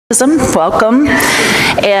Welcome.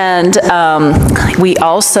 And we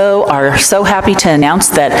also are so happy to announce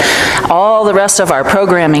that all the rest of our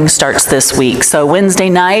programming starts this week. So Wednesday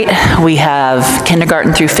night, we have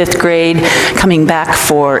kindergarten through 5th grade coming back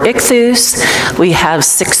for Ichthus. We have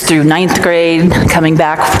 6th through 9th grade coming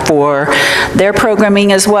back for their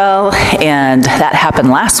programming as well. And that happened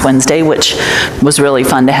last Wednesday, which was really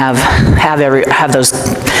fun to have those,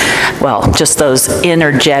 well, just those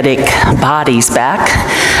energetic bodies back.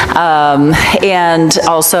 And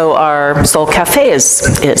also our Soul Cafe is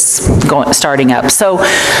starting up. So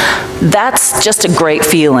that's just a great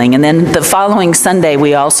feeling. And then the following Sunday,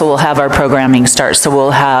 we also will have our programming start. So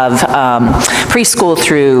we'll have preschool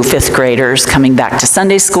through 5th graders coming back to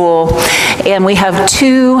Sunday school. And we have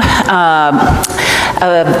 2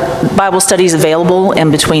 Bible studies available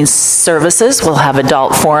in between services. We'll have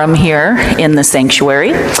adult forum here in the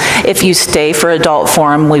sanctuary. If you stay for adult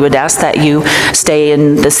forum, we would ask that you stay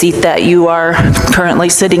in the seat that you are currently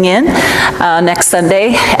sitting in next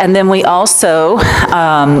Sunday. And then we also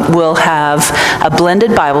will have a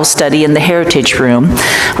blended Bible study in the Heritage Room,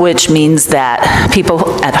 which means that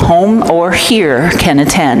people at home or here can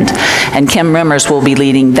attend. And Kim Remmers will be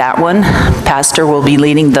leading that one. Pastor will be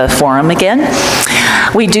leading the forum again.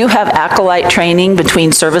 We do have acolyte training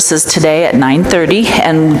between services today at 9:30,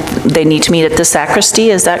 and they need to meet at the sacristy,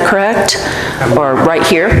 is that correct? Or right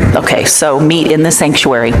here? Okay, so meet in the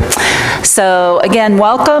sanctuary. So again,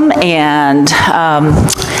 welcome, and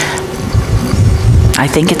I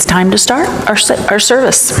think it's time to start our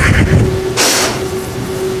service.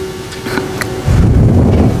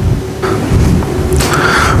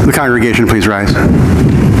 The congregation, please rise.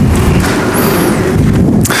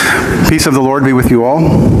 Peace of the Lord be with you all.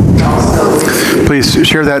 Please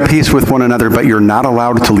share that peace with one another, but you're not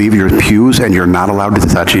allowed to leave your pews and you're not allowed to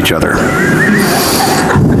touch each other.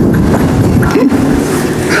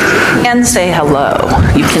 And say hello.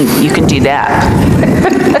 You can do that.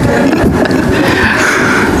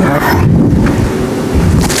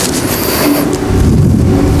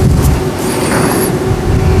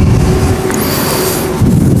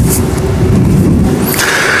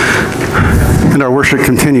 And our worship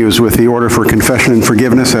continues with the order for confession and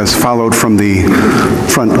forgiveness as followed from the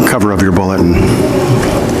front cover of your bulletin.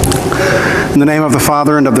 In the name of the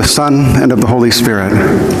Father, and of the Son, and of the Holy Spirit.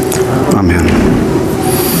 Amen.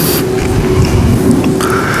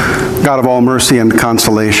 God of all mercy and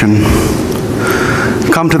consolation,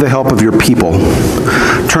 come to the help of your people,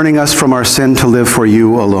 turning us from our sin to live for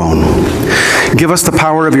you alone. Give us the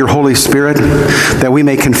power of your Holy Spirit, that we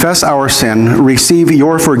may confess our sin, receive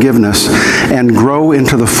your forgiveness, and grow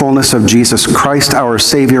into the fullness of Jesus Christ, our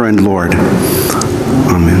Savior and Lord.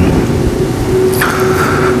 Amen.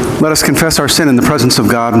 Let us confess our sin in the presence of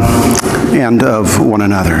God and of one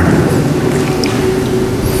another.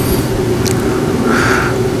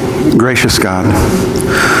 Gracious God,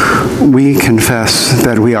 we confess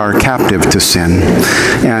that we are captive to sin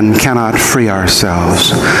and cannot free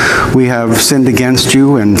ourselves. We have sinned against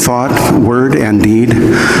you in thought, word, and deed,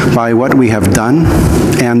 by what we have done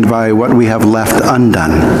and by what we have left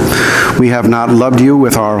undone. We have not loved you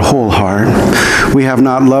with our whole heart. We have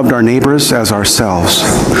not loved our neighbors as ourselves.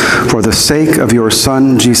 For the sake of your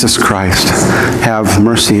Son, Jesus Christ, have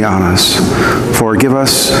mercy on us. Forgive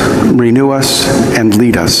us, renew us, and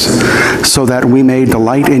lead us, so that we may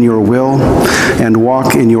delight in your will and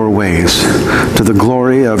walk in your ways, to the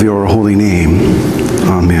glory of your holy name.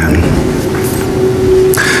 Amen.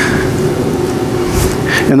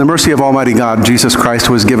 In the mercy of Almighty God, Jesus Christ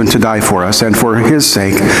was given to die for us, and for his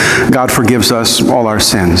sake, God forgives us all our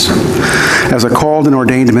sins. As a called and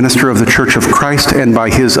ordained minister of the Church of Christ, and by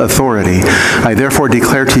his authority, I therefore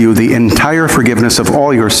declare to you the entire forgiveness of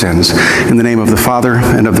all your sins, in the name of the Father,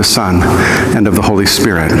 and of the Son, and of the Holy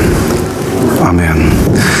Spirit. Amen.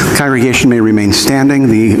 The congregation may remain standing.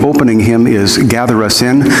 The opening hymn is Gather Us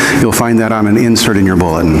In. You'll find that on an insert in your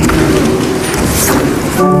bulletin.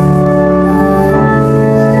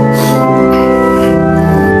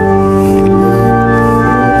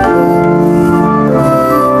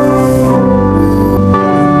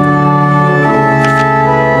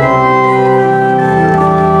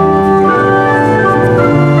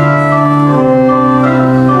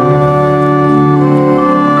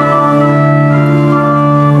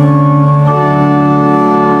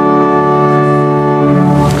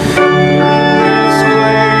 This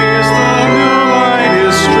place, the new light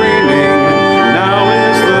is streaming.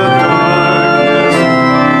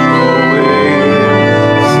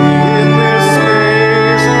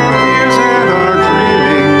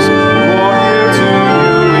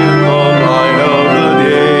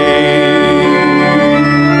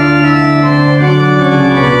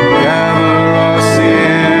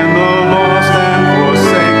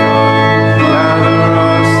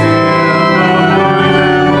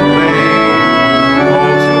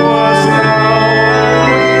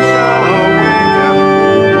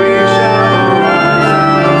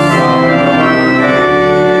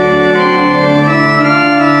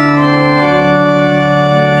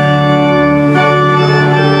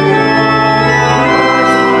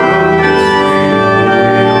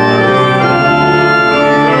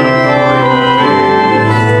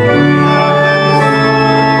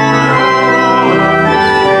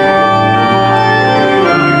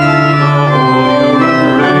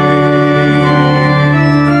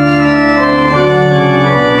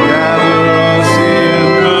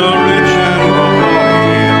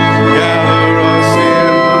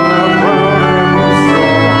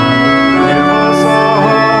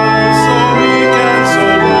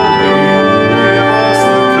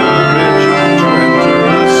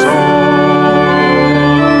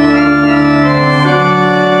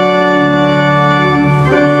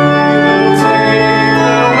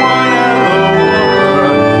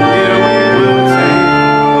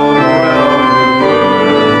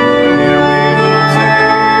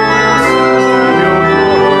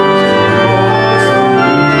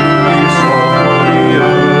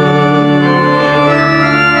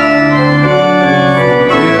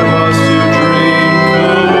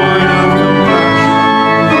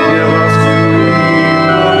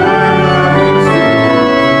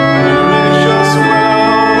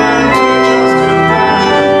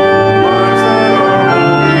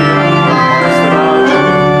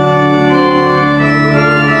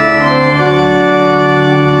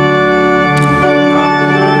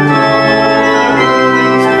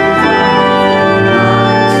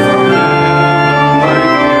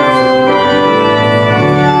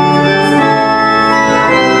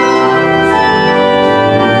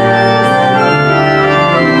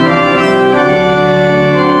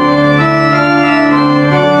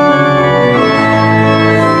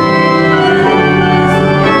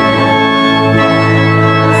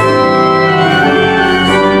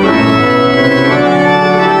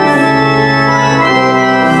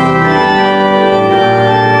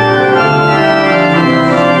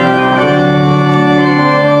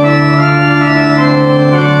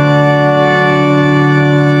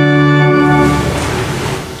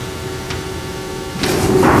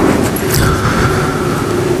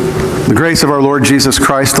 The grace of our Lord Jesus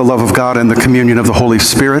Christ, the love of God, and the communion of the Holy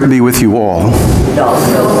Spirit be with you all.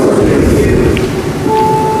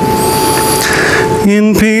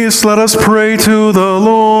 In peace, let us pray to the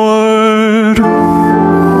Lord.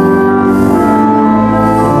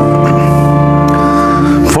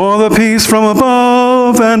 For the peace from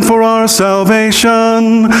above and for our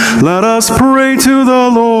salvation, let us pray to the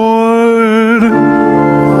Lord.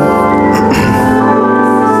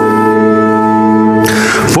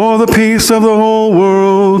 For the peace of the whole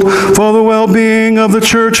world, for the well-being of the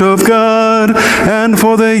Church of God, and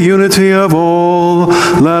for the unity of all,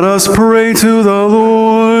 let us pray to the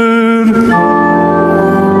Lord.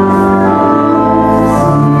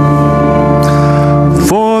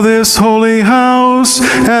 For this holy house,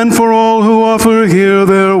 and for all who offer here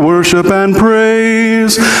their worship and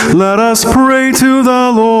praise, let us pray to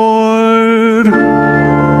the Lord.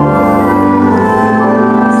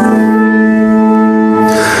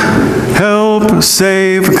 Help,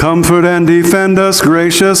 save, comfort, and defend us,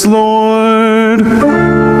 gracious Lord.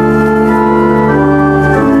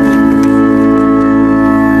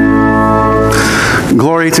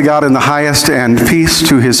 Glory to God in the highest, and peace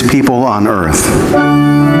to his people on earth.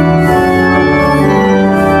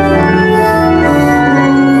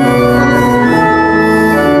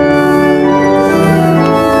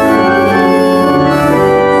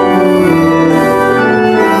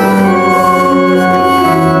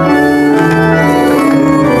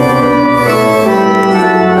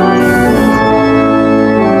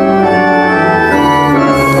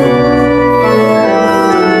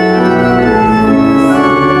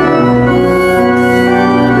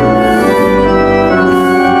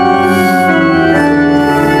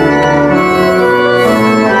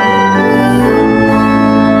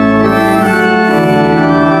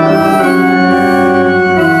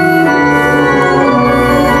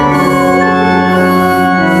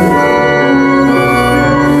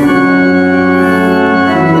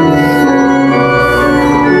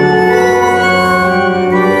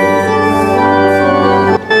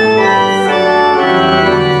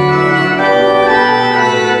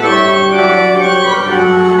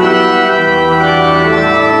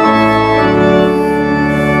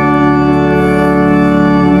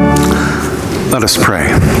 Let us pray.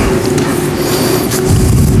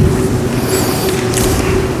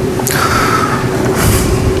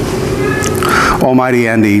 Almighty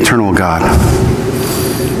and eternal God,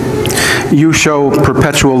 you show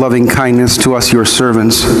perpetual loving kindness to us, your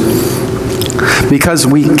servants. Because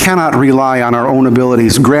we cannot rely on our own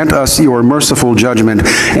abilities, grant us your merciful judgment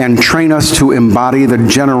and train us to embody the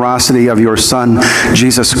generosity of your Son,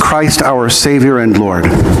 Jesus Christ, our Savior and Lord.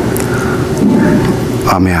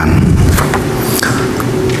 Amen.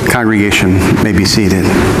 Congregation may be seated.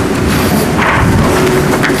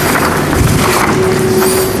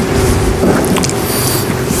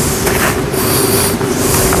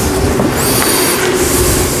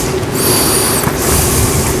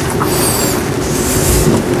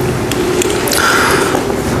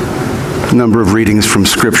 A number of readings from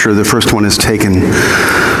Scripture. The first one is taken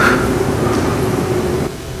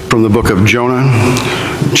from the book of Jonah,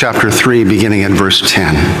 chapter 3, beginning at verse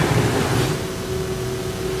 10.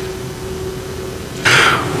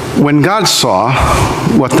 When God saw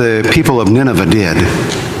what the people of Nineveh did,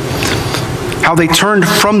 how they turned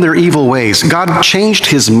from their evil ways, God changed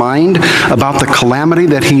his mind about the calamity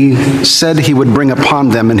that he said he would bring upon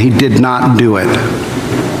them, and he did not do it.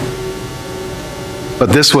 But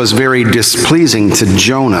this was very displeasing to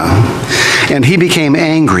Jonah, and he became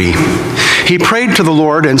angry. He prayed to the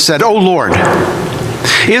Lord and said, "O Lord,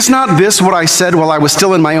 is not this what I said while I was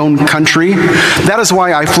still in my own country? That is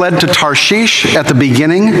why I fled to Tarshish at the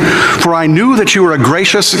beginning, for I knew that you were a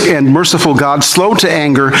gracious and merciful God, slow to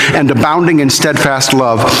anger and abounding in steadfast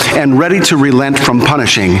love, and ready to relent from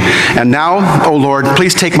punishing. And now, O Lord,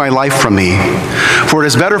 please take my life from me, for it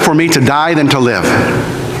is better for me to die than to live."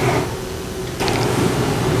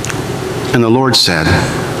 And the Lord said,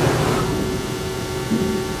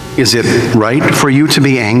 "Is it right for you to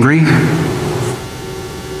be angry?"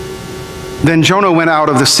 Then Jonah went out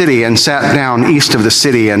of the city and sat down east of the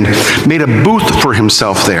city and made a booth for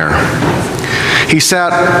himself there. He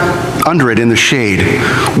sat under it in the shade,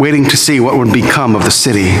 waiting to see what would become of the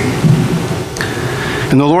city.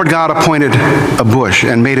 And the Lord God appointed a bush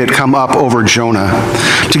and made it come up over Jonah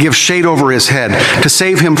to give shade over his head, to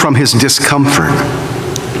save him from his discomfort.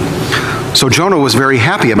 So Jonah was very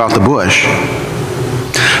happy about the bush.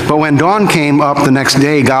 But when dawn came up the next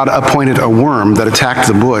day, God appointed a worm that attacked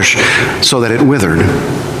the bush so that it withered.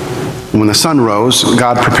 When the sun rose,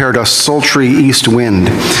 God prepared a sultry east wind,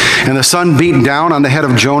 and the sun beat down on the head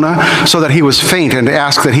of Jonah so that he was faint and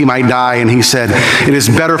asked that he might die. And he said, "It is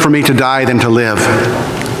better for me to die than to live."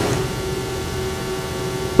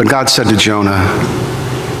 But God said to Jonah,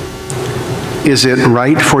 "Is it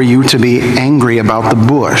right for you to be angry about the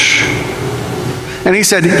bush?" And he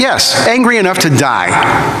said, "Yes, angry enough to die."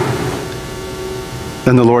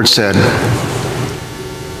 Then the Lord said,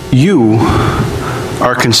 "You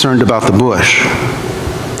are concerned about the bush,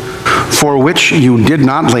 for which you did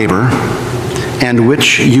not labor, and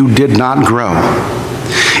which you did not grow.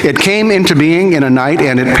 It came into being in a night,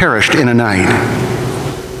 and it perished in a night.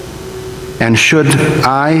 And should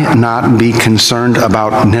I not be concerned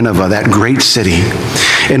about Nineveh, that great city,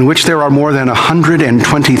 in which there are more than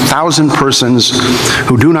 120,000 persons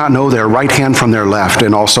who do not know their right hand from their left,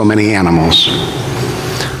 and also many animals?"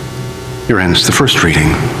 Here ends the first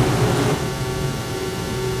reading.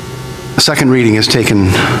 The second reading is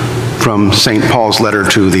taken from St. Paul's letter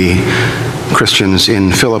to the Christians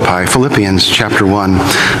in Philippi, Philippians chapter 1.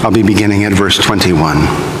 I'll be beginning at verse 21.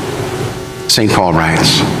 St. Paul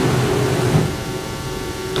writes,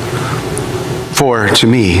 "For to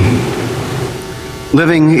me,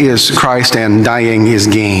 living is Christ and dying is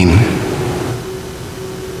gain.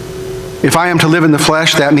 If I am to live in the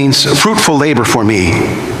flesh, that means fruitful labor for me.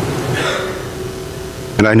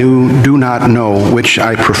 And I do not know which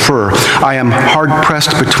I prefer. I am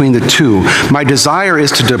hard-pressed between the two. My desire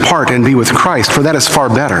is to depart and be with Christ, for that is far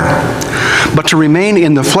better. But to remain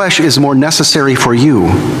in the flesh is more necessary for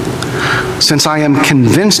you. Since I am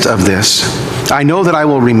convinced of this, I know that I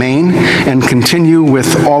will remain and continue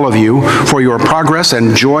with all of you for your progress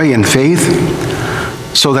and joy in faith,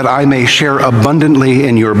 so that I may share abundantly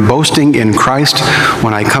in your boasting in Christ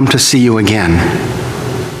when I come to see you again.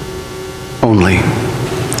 Only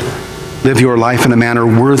live your life in a manner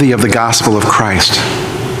worthy of the gospel of Christ,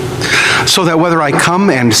 so that whether I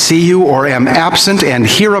come and see you or am absent and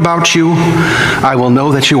hear about you, I will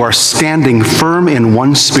know that you are standing firm in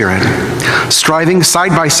one spirit, striving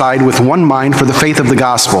side by side with one mind for the faith of the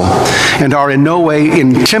gospel, and are in no way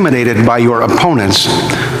intimidated by your opponents.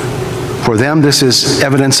 For them this is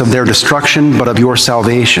evidence of their destruction, but of your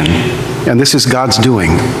salvation, and this is God's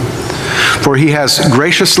doing. For he has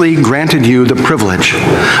graciously granted you the privilege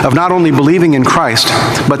of not only believing in Christ,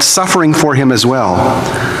 but suffering for him as well,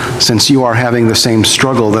 since you are having the same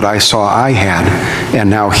struggle that I saw I had, and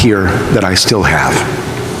now hear that I still have."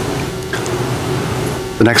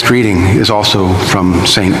 The next reading is also from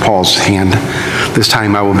St. Paul's hand. This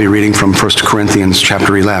time I will be reading from 1 Corinthians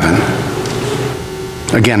chapter 11.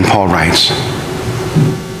 Again, Paul writes,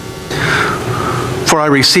 "For I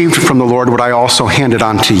received from the Lord what I also handed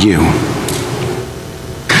on to you,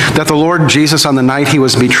 that the Lord Jesus, on the night he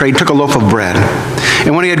was betrayed, took a loaf of bread.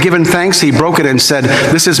 And when he had given thanks, he broke it and said,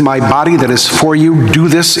 'This is my body that is for you. Do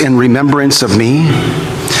this in remembrance of me.'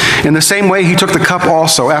 In the same way, he took the cup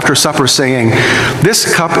also after supper, saying,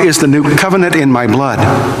 'This cup is the new covenant in my blood.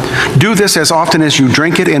 Do this as often as you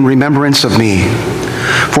drink it in remembrance of me.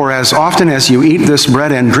 For as often as you eat this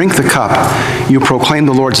bread and drink the cup, you proclaim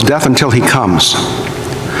the Lord's death until he comes.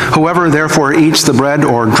 Whoever therefore eats the bread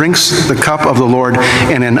or drinks the cup of the Lord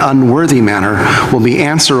in an unworthy manner will be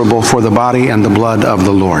answerable for the body and the blood of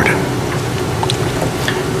the Lord."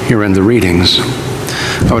 Here end the readings.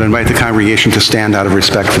 I would invite the congregation to stand out of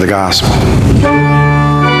respect for the gospel.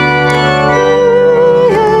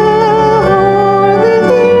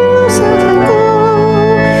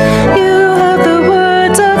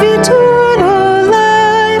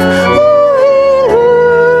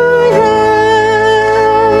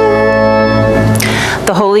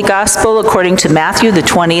 Gospel according to Matthew, the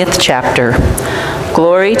 20th chapter.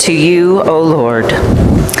 Glory to you, O Lord.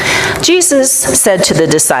 Jesus said to the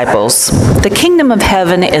disciples, "The kingdom of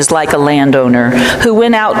heaven is like a landowner who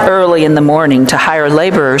went out early in the morning to hire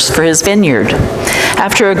laborers for his vineyard.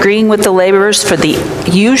 After agreeing with the laborers for the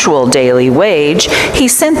usual daily wage, he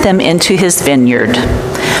sent them into his vineyard.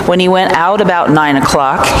 When he went out about 9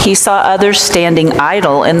 o'clock, he saw others standing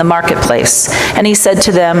idle in the marketplace, and he said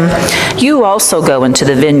to them, 'You also go into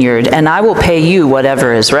the vineyard, and I will pay you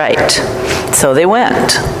whatever is right.' So they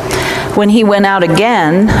went. When he went out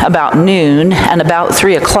again about noon and about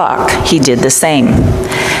 3 o'clock, he did the same.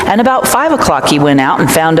 And about 5 o'clock he went out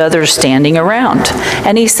and found others standing around.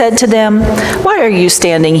 And he said to them, 'Why are you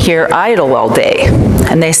standing here idle all day?'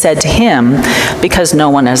 And they said to him, 'Because no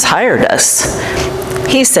one has hired us.'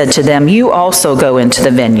 He said to them, 'You also go into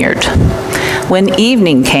the vineyard.' When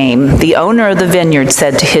evening came, the owner of the vineyard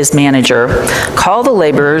said to his manager, "Call the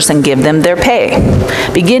laborers and give them their pay,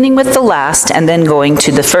 beginning with the last and then going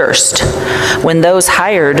to the first." When those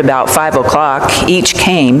hired about 5 o'clock each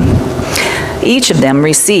came, each of them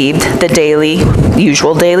received the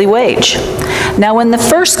usual daily wage. Now when the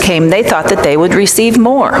first came, they thought that they would receive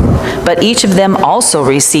more, but each of them also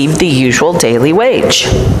received the usual daily wage.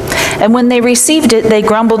 And when they received it, they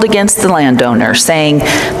grumbled against the landowner, saying,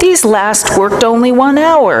 "These last worked only 1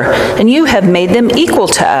 hour, and you have made them equal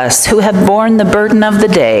to us, who have borne the burden of the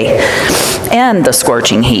day and the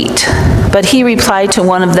scorching heat." But he replied to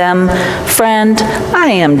one of them, "Friend, I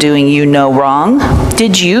am doing you no wrong.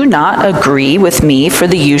 Did you not agree with me for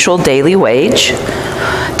the usual daily wage?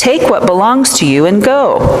 Take what belongs to you and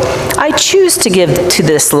go. I choose to give to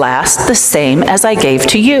this last the same as I gave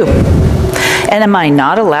to you. And am I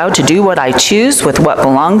not allowed to do what I choose with what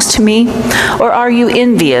belongs to me? Or are you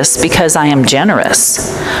envious because I am generous?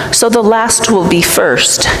 So the last will be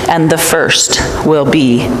first, and the first will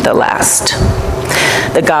be the last."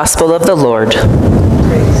 The Gospel of the Lord.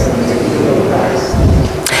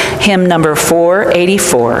 Hymn number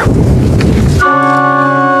 484.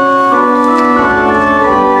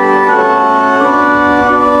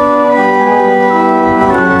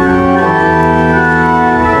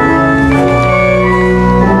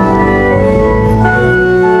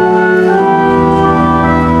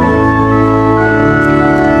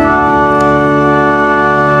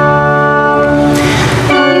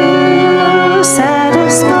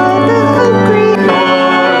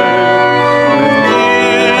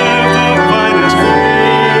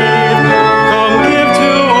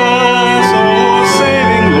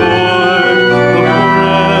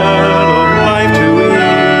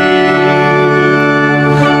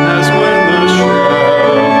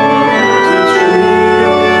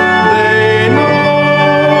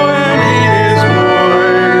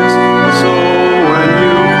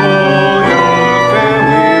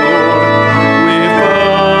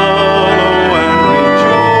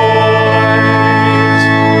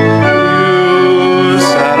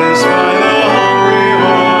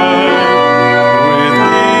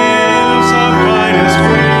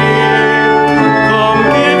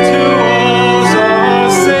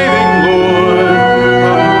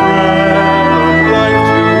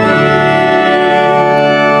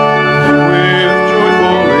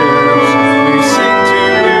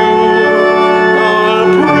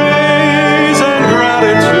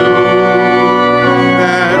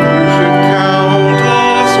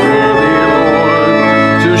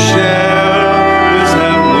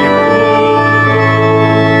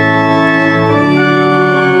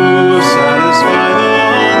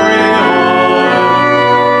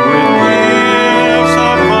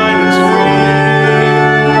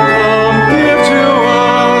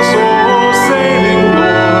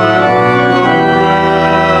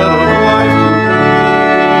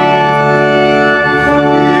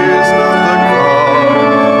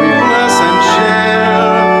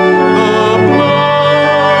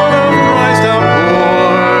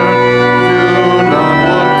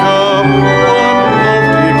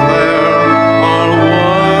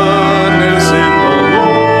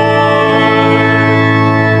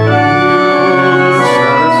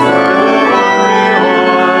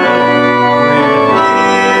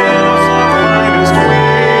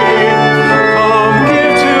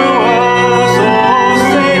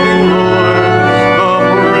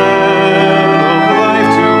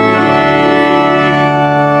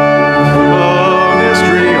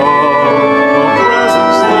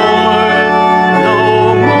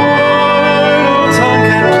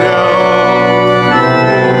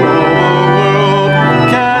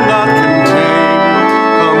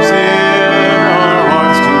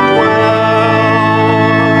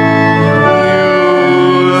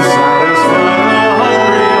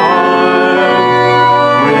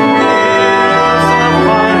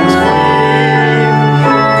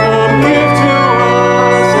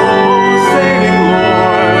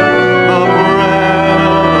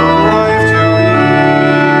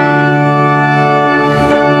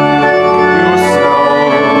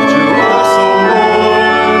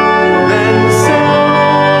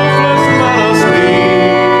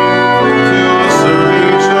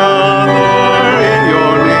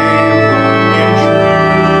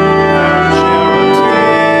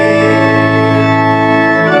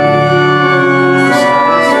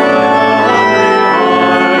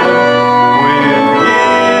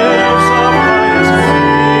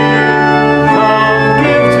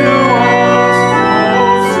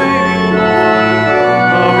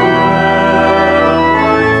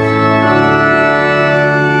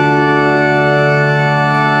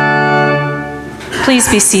 Please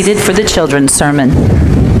be seated for the children's sermon.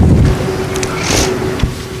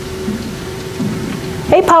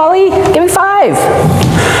 Hey, Polly, give me 5.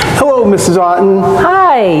 Hello, Mrs. Auten.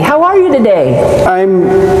 Hi, how are you today? I'm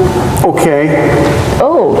okay.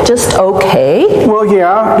 Oh, just okay? Well,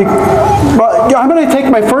 yeah, but I'm going to take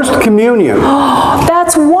my first communion.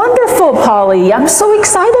 That's wonderful, Polly. I'm so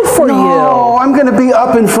excited for you. No, I'm going to be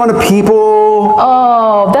up in front of people.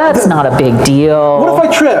 Oh, that's not a big deal. What if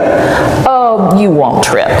I trip? Oh, you won't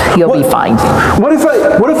trip. You'll be fine. What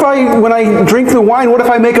if I, when I drink the wine, what if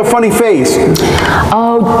I make a funny face?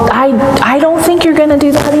 Oh, I don't think you're going to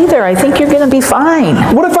do that either. I think you're going to be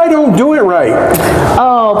fine. What if I don't do it right?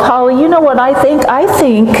 Oh, Polly, you know what I think? I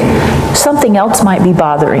think something else might be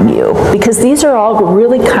bothering you, because these are all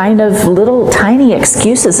really kind of little tiny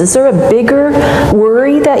excuses. Is there a bigger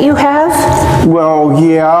worry that you have? Well,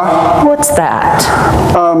 yeah. What's that?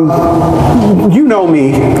 You know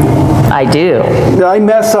me. I do. I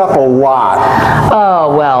mess up a lot.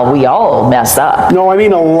 Oh, well, we all mess up. No, I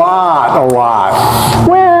mean a lot.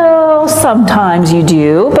 Well, sometimes you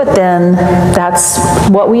do, but then that's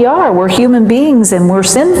what we are. We're human beings and we're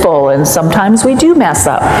sinful, and sometimes we do mess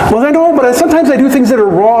up. Well, I know, but sometimes I do things that are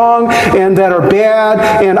wrong and that are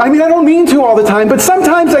bad, and I mean, I don't mean to all the time, but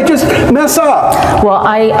sometimes I just mess up. Well,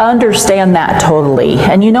 I understand that totally.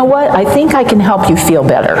 And you know what? I think I can help you feel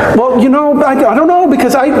better. Well, you know, I don't know,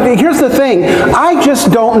 because here's the thing. I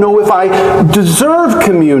just don't know if I deserve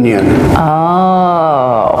communion.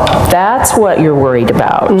 Oh, that's what you're worried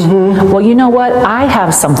about. Mm-hmm. Well, you know what? I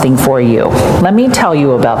have something for you. Let me tell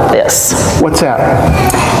you about this. What's that?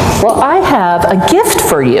 Well, I have a gift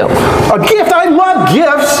for you. A gift? I love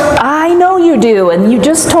gifts. I know you do, and you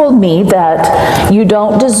just told me that you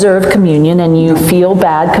don't deserve communion and you feel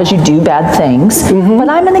bad because you do bad things, but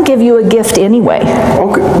I'm going to give you a gift anyway.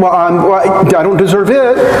 Okay, well, I don't deserve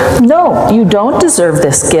it. No, you don't deserve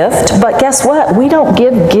this gift, but guess what? We don't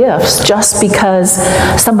give gifts just because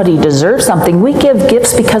somebody deserves something. We give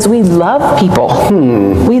gifts because we love people.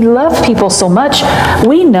 We love people so much.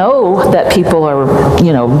 We know that people are,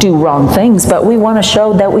 do wrong things, but we want to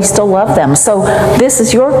show that we still love them. So this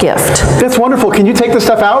is your gift. That's wonderful. Can you take the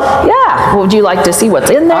stuff out? Yeah. Would you like to see what's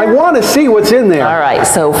in there? I want to see what's in there. All right.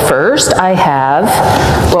 So first I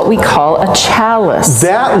have what we call a chalice.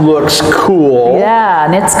 That looks cool. Yeah,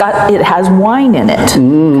 and it has wine in it.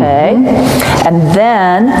 Okay. And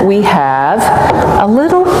then we have a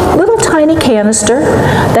little tiny canister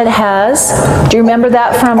that has, do you remember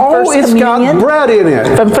that from First Communion? Oh, it's got bread in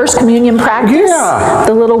it. From First Communion practice? Yeah.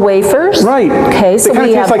 The little wafers? Right. Okay, so they kind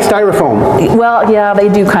of taste like styrofoam. Well, yeah, they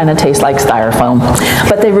do kind of taste like styrofoam,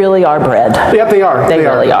 but they really are bread. Yep, they are. They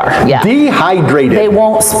really are, yeah. Dehydrated. They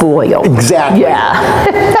won't spoil. Exactly.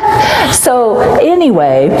 Yeah. So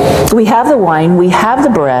anyway, we have the wine, we have the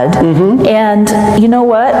bread, and you know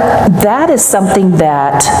what? That is something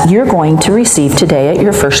that you're going to receive today at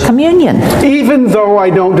your First Communion. Even though I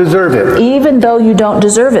don't deserve it. Even though you don't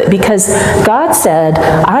deserve it, because God said,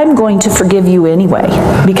 I'm going to forgive you anyway,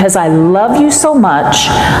 because I love you so much.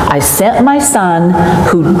 I sent my son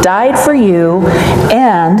who died for you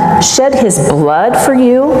and shed his blood for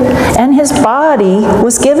you, and his body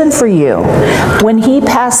was given for you. When he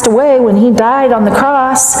passed away, when he died on the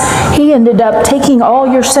cross, he ended up taking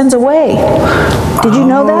all your sins away. Did you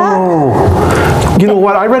know that? You know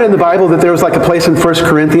what? I read in the Bible that there was like a place in 1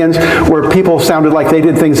 Corinthians where people sounded like they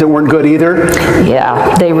did things that weren't good either.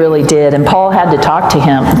 Yeah, they really did. And Paul had to talk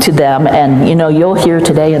to them, and you'll hear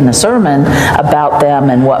today in the sermon about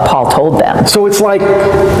them and what Paul told them. So it's like,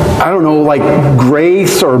 I don't know, like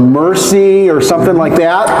grace or mercy or something like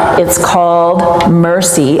that? It's called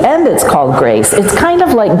mercy and it's called grace. It's kind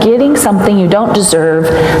of like getting something you don't deserve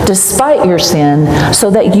despite your sin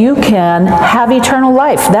so that you can have eternal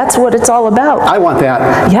life. That's what it's all about. I want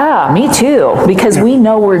that. Yeah, me too, because we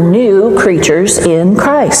know we're new creatures in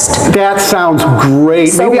Christ. That sounds great.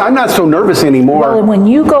 So, maybe I'm not so nervous anymore. Well, when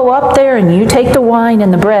you go up there and you take the wine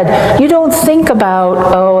and the bread, you don't think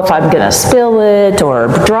about, if I'm going to spill it or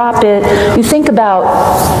drop it. You think about,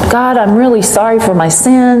 God, I'm really sorry for my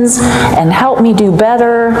sins, and help me do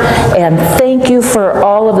better, and thank you for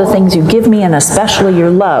all of the things you give me, and especially your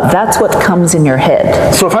love. That's what comes in your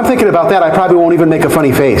head. So if I'm thinking about that, I probably won't even make a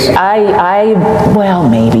funny face. I well,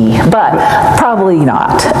 maybe, but probably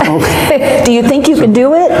not. Okay. Do you think you can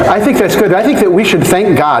do it? I think that's good. I think that we should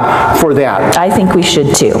thank God for that. I think we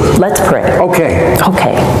should too. Let's pray. Okay.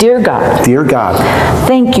 Okay. Dear God. Dear God.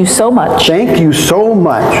 Thank you so much. Thank you so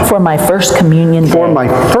much. For my first communion day. For my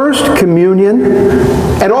first communion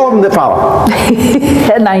and all of them that follow.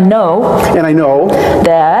 And I know. And I know.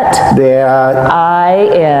 That.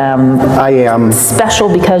 I am. Special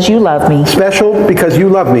because you love me. Special because you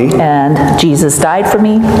love me. And Jesus died for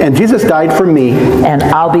me. And Jesus died for me. And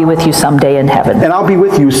I'll be with you someday in heaven. And I'll be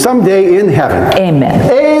with you someday in heaven.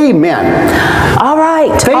 Amen. Amen. All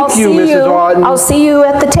right. Thank you, Mrs. Auten. I'll see you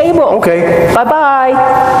at the table. Okay. Bye-bye.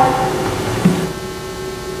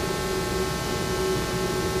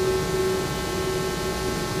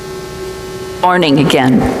 Morning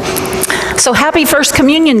again. So happy First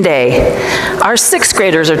Communion Day. Our 6th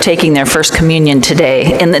graders are taking their First Communion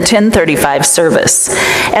today in the 10:35 service.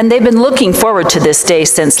 And they've been looking forward to this day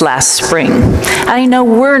since last spring. I know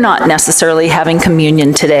we're not necessarily having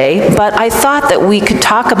communion today, but I thought that we could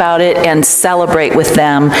talk about it and celebrate with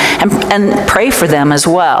them and pray for them as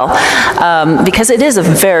well, because it is a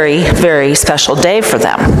very, very special day for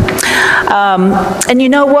them. And you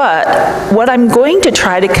know what? What I'm going to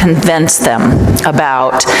try to convince them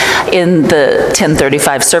about in the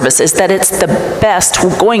 10:35 service is that it's the best,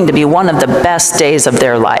 going to be one of the best days of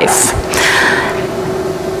their life.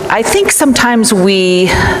 I think sometimes we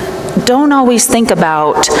don't always think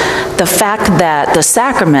about the fact that the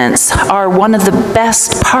sacraments are one of the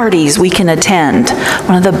best parties we can attend,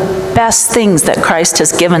 one of the best things that Christ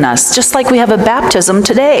has given us, just like we have a baptism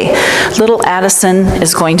today. Little Addison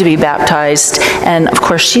is going to be baptized, and of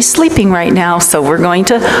course she's sleeping right now, so we're going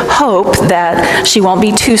to hope that she won't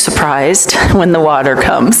be too surprised when the water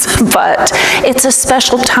comes, but it's a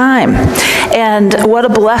special time, and what a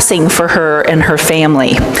blessing for her and her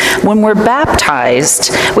family. When we're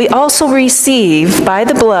baptized, we also receive, by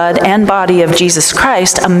the blood and body of Jesus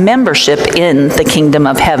Christ, a membership in the kingdom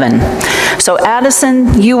of heaven. So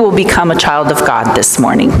Addison, you will become a child of God this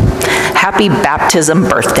morning. Happy baptism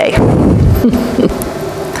birthday.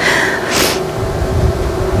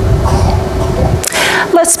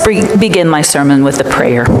 Let's begin my sermon with a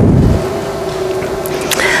prayer.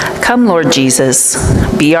 Come, Lord Jesus,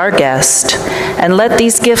 be our guest, and let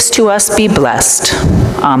these gifts to us be blessed.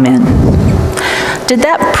 Amen. Did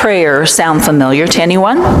that prayer sound familiar to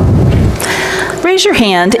anyone? Raise your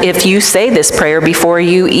hand if you say this prayer before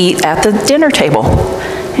you eat at the dinner table.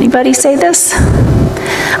 Anybody say this?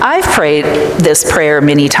 I've prayed this prayer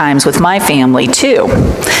many times with my family too.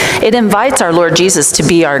 It invites our Lord Jesus to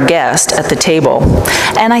be our guest at the table.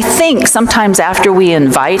 And I think sometimes after we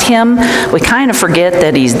invite him, we kind of forget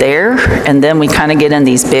that he's there, and then we kind of get in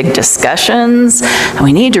these big discussions. And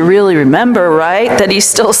we need to really remember, right, that he's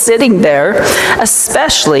still sitting there,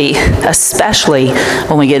 especially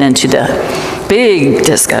when we get into the big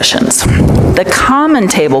discussions. The common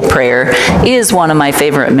table prayer is one of my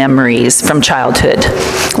favorite memories from childhood.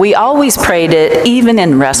 We always prayed it, even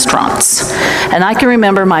in restaurants. And I can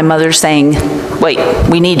remember my mother saying, wait,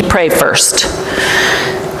 we need to pray first.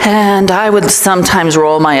 And I would sometimes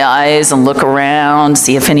roll my eyes and look around,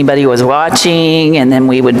 see if anybody was watching, and then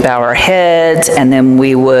we would bow our heads, and then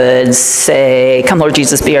we would say, come Lord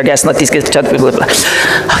Jesus, be our guest, and let these gifts to blah, blah, blah.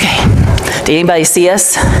 Okay, did anybody see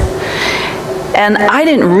us? And I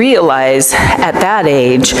didn't realize at that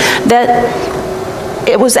age that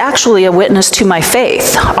it was actually a witness to my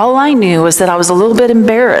faith. All I knew was that I was a little bit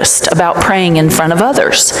embarrassed about praying in front of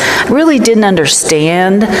others. I really didn't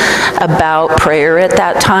understand about prayer at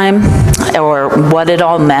that time or what it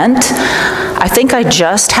all meant. I think I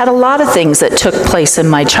just had a lot of things that took place in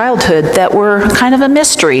my childhood that were kind of a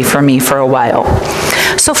mystery for me for a while.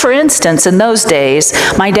 So for instance, in those days,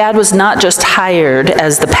 my dad was not just hired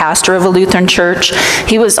as the pastor of a Lutheran church,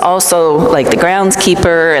 he was also like the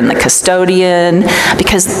groundskeeper and the custodian,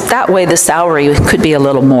 because that way the salary could be a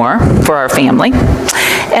little more for our family.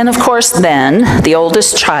 And of course then, the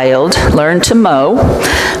oldest child learned to mow,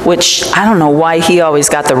 which I don't know why he always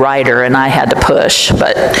got the rider and I had to push,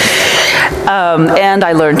 but and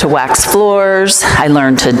I learned to wax floors, I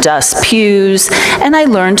learned to dust pews, and I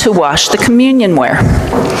learned to wash the communion ware.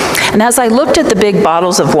 And as I looked at the big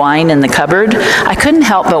bottles of wine in the cupboard, I couldn't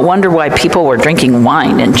help but wonder why people were drinking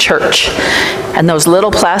wine in church. And those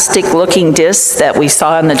little plastic-looking discs that we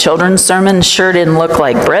saw in the children's sermon sure didn't look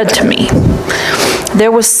like bread to me.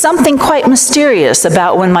 There was something quite mysterious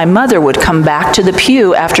about when my mother would come back to the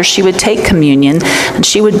pew after she would take communion, and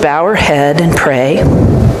she would bow her head and pray.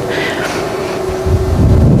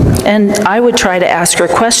 And I would try to ask her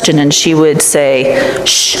a question, and she would say,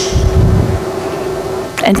 shh.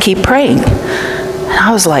 and keep praying. And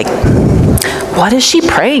I was like, what is she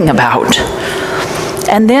praying about?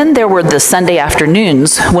 And then there were the Sunday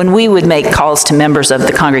afternoons when we would make calls to members of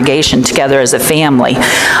the congregation together as a family.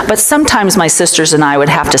 But sometimes my sisters and I would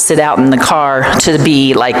have to sit out in the car to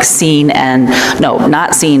be like not seen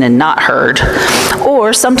and not heard.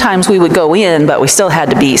 Or sometimes we would go in, but we still had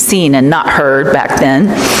to be seen and not heard back then.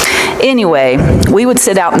 Anyway, we would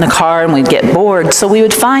sit out in the car and we'd get bored, so we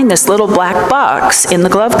would find this little black box in the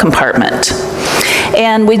glove compartment.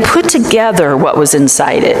 And we'd put together what was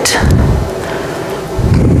inside it.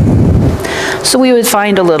 So we would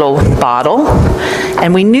find a little bottle,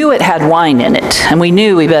 and we knew it had wine in it, and we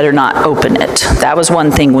knew we better not open it. That was one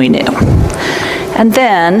thing we knew. And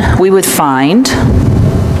then we would find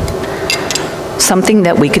something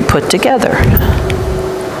that we could put together.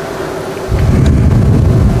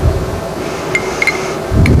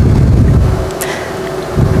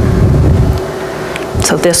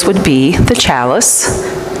 So this would be the chalice.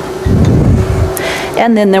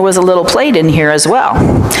 And then there was a little plate in here as well.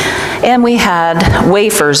 And we had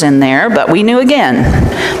wafers in there, but we knew again,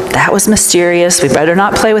 that was mysterious. We better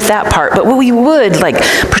not play with that part. But we would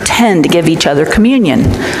pretend to give each other communion,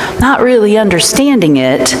 not really understanding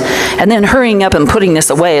it, and then hurrying up and putting this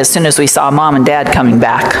away as soon as we saw Mom and Dad coming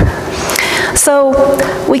back. So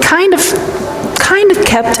we kind of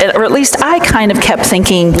kept, or at least I kind of kept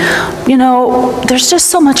thinking, there's just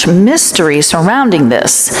so much mystery surrounding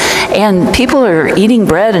this. And people are eating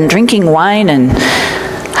bread and drinking wine, and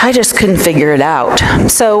I just couldn't figure it out.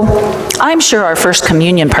 So I'm sure our First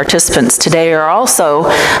Communion participants today are also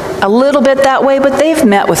a little bit that way, but they've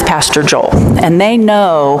met with Pastor Joel, and they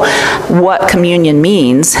know what communion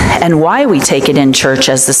means and why we take it in church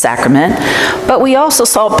as the sacrament. But we also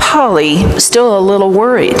saw Polly still a little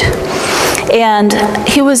worried. And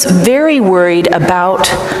he was very worried about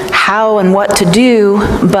how and what to do,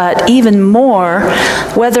 but even more,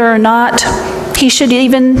 whether or not he should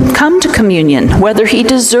even come to communion, whether he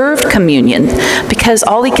deserved communion, because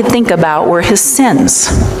all he could think about were his sins.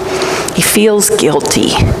 He feels guilty.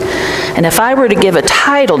 And if I were to give a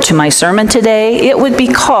title to my sermon today, it would be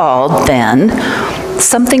called, then,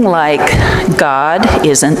 something like, God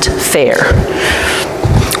Isn't Fair,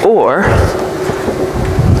 or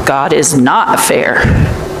God is not fair.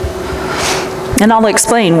 And I'll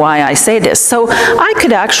explain why I say this. So I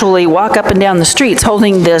could actually walk up and down the streets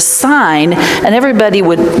holding this sign, and everybody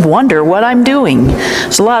would wonder what I'm doing.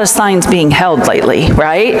 There's a lot of signs being held lately,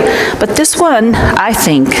 right? But this one, I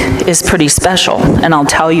think, is pretty special, and I'll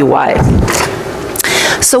tell you why.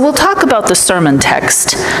 So we'll talk about the sermon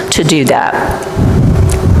text to do that.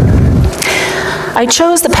 I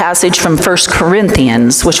chose the passage from 1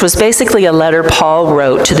 Corinthians, which was basically a letter Paul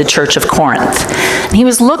wrote to the church of Corinth. He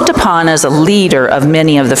was looked upon as a leader of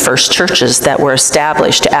many of the first churches that were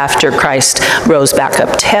established after Christ rose back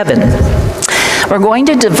up to heaven. We're going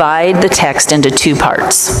to divide the text into two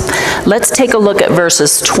parts. Let's take a look at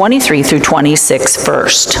verses 23 through 26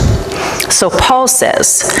 first. So Paul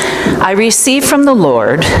says, I received from the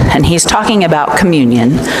Lord, and he's talking about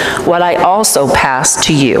communion, what I also passed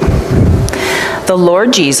to you. The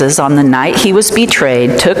Lord Jesus, on the night he was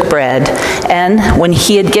betrayed, took bread, and when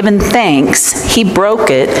he had given thanks, he broke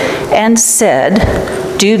it and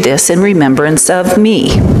said, do this in remembrance of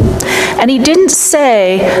me. And he didn't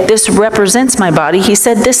say, this represents my body. He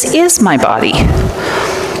said, this is my body.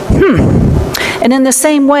 And in the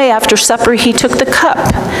same way, after supper, he took the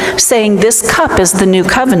cup, saying, this cup is the new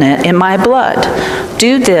covenant in my blood.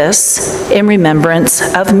 Do this in remembrance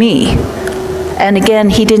of me. And again,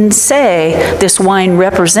 he didn't say, this wine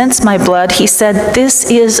represents my blood. He said, this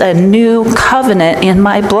is a new covenant in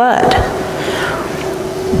my blood.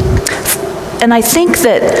 And I think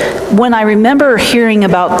that when I remember hearing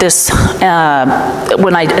about this,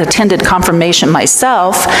 when I attended confirmation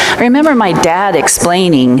myself, I remember my dad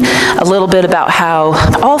explaining a little bit about how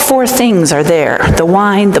all four things are there. The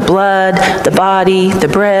wine, the blood, the body, the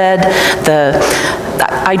bread.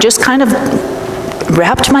 I just kind of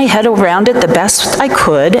wrapped my head around it the best I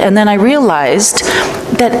could, and then I realized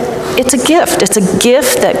that it's a gift. It's a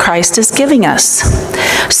gift that Christ is giving us.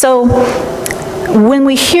 So when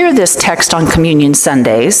we hear this text on Communion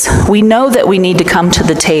Sundays, we know that we need to come to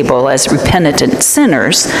the table as repentant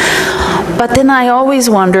sinners, but then I always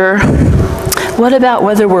wonder, what about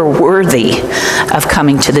whether we're worthy of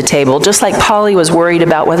coming to the table? Just like Polly was worried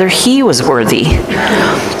about whether he was worthy.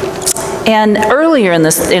 And earlier in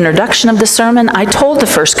this introduction of the sermon, I told the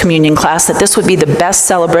First Communion class that this would be the best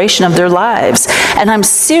celebration of their lives. And I'm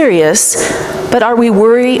serious, but are we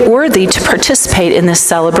worthy to participate in this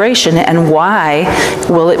celebration, and why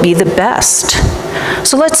will it be the best?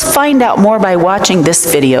 So let's find out more by watching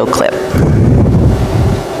this video clip.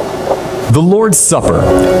 The Lord's Supper.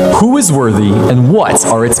 Who is worthy and what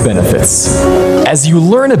are its benefits? As you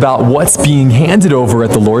learn about what's being handed over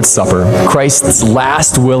at the Lord's Supper, Christ's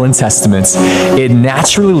last will and testament, it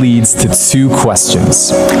naturally leads to two questions.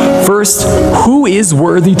 First, who is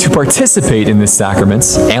worthy to participate in this sacrament?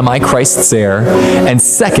 Am I Christ's heir? And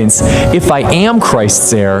second, if I am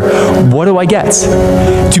Christ's heir, what do I get?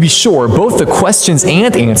 To be sure, both the questions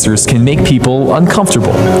and answers can make people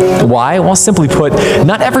uncomfortable. Why? Well, simply put,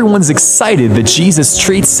 not everyone's excited that Jesus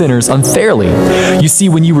treats sinners unfairly. You see,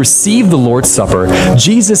 when you receive the Lord's Supper,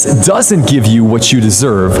 Jesus doesn't give you what you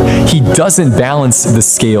deserve. He doesn't balance the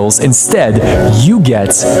scales. Instead, you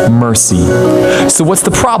get mercy. So what's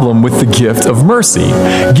the problem with the gift of mercy?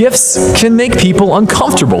 Gifts can make people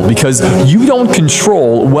uncomfortable because you don't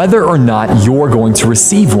control whether or not you're going to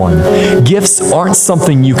receive one. Gifts aren't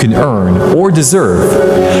something you can earn or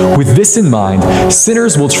deserve. With this in mind,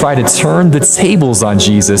 sinners will try to turn the tables on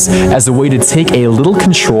Jesus as a way to take a little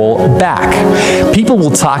control back. People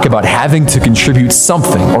will talk about having to contribute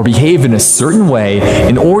something or behave in a certain way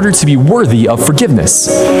in order to be worthy of forgiveness.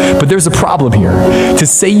 But there's a problem here. To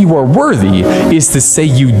say you are worthy is to say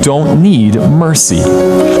you don't need mercy.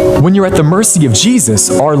 When you're at the mercy of Jesus,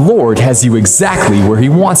 our Lord has you exactly where He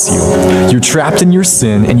wants you. You're trapped in your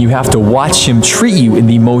sin and you have to watch Him treat you in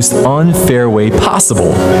the most unfair way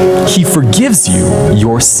possible. He forgives you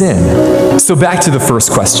your sin. So back to the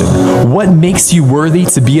first question. What makes you worthy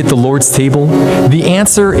to be at the Lord's table? The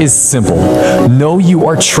answer is simple. Know you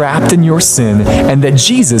are trapped in your sin and that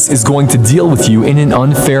Jesus is going to deal with you in an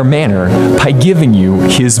unfair manner by giving you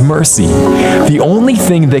His mercy. The only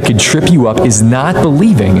thing that could trip you up is not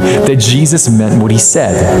believing that Jesus meant what He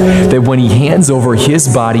said, that when He hands over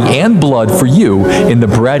His body and blood for you in the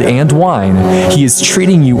bread and wine, He is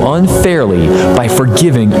treating you unfairly by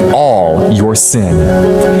forgiving all your sin.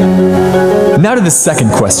 Now to the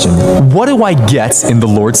second question. What do I get in the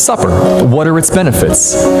Lord's Supper? What are its benefits?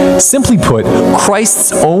 Simply put,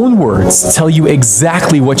 Christ's own words tell you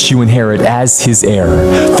exactly what you inherit as His heir,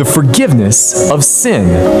 the forgiveness of sin.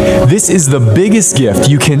 This is the biggest gift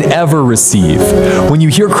you can ever receive. When you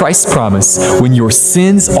hear Christ's promise, when your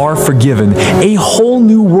sins are forgiven, a whole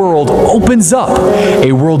new world opens up,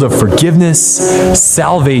 a world of forgiveness,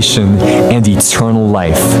 salvation, and eternal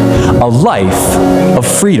life, a life of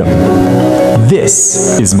freedom.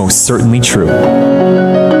 This is most certainly true.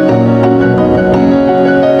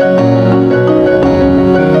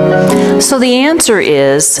 So the answer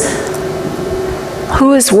is,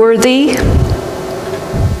 who is worthy?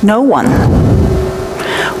 No one.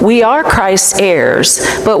 We are Christ's heirs,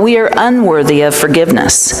 but we are unworthy of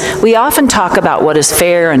forgiveness. We often talk about what is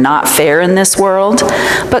fair and not fair in this world,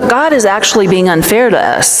 but God is actually being unfair to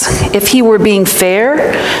us. If He were being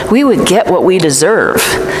fair, we would get what we deserve,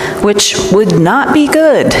 which would not be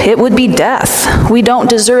good. It would be death. We don't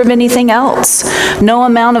deserve anything else. No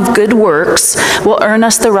amount of good works will earn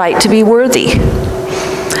us the right to be worthy.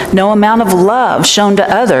 No amount of love shown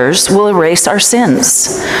to others will erase our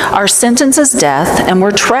sins. Our sentence is death, and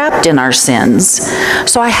we're trapped in our sins.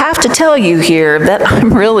 So I have to tell you here that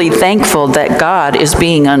I'm really thankful that God is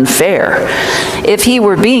being unfair. If He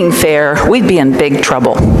were being fair, we'd be in big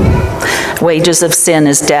trouble. Wages of sin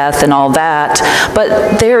is death and all that,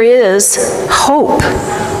 but there is hope.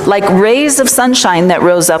 Like rays of sunshine that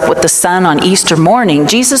rose up with the sun on Easter morning,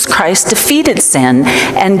 Jesus Christ defeated sin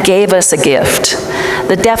and gave us a gift.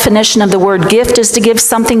 The definition of the word gift is to give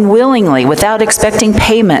something willingly without expecting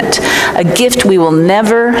payment. A gift we will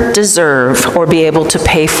never deserve or be able to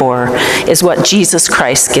pay for is what Jesus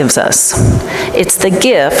Christ gives us. It's the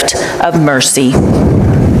gift of mercy.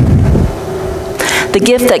 The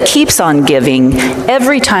gift that keeps on giving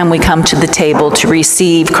every time we come to the table to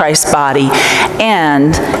receive Christ's body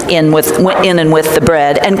and in and with the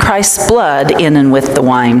bread, and Christ's blood in and with the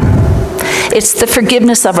wine. It's the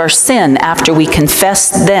forgiveness of our sin after we confess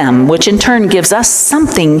them, which in turn gives us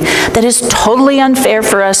something that is totally unfair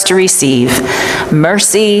for us to receive: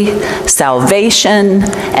 mercy, salvation,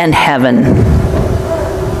 and heaven.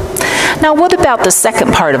 Now, what about the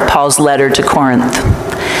second part of Paul's letter to Corinth?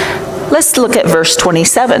 Let's look at verse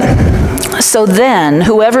 27. So then,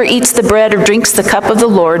 whoever eats the bread or drinks the cup of the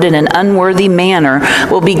Lord in an unworthy manner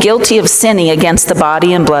will be guilty of sinning against the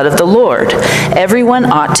body and blood of the Lord. Everyone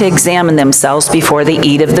ought to examine themselves before they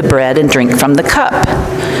eat of the bread and drink from the cup.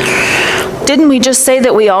 Didn't we just say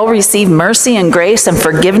that we all receive mercy and grace and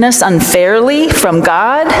forgiveness unfairly from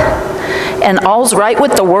God? And all's right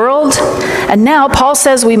with the world? And now Paul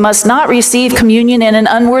says we must not receive communion in an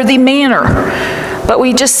unworthy manner. But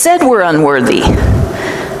we just said we're unworthy.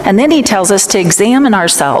 And then he tells us to examine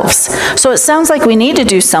ourselves. So it sounds like we need to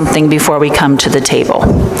do something before we come to the table.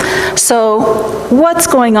 So what's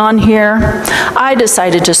going on here? I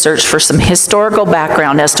decided to search for some historical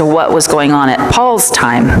background as to what was going on at Paul's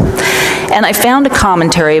time. And I found a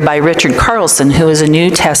commentary by Richard Carlson, who is a New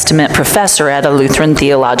Testament professor at a Lutheran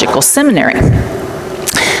theological seminary.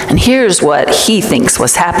 And here's what he thinks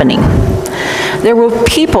was happening. There were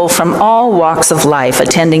people from all walks of life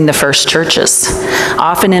attending the first churches,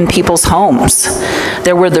 often in people's homes.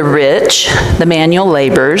 There were the rich, the manual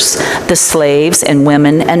laborers, the slaves and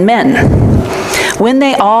women and men. When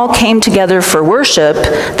they all came together for worship,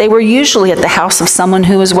 they were usually at the house of someone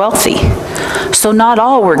who was wealthy. So not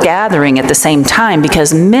all were gathering at the same time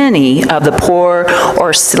because many of the poor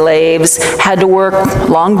or slaves had to work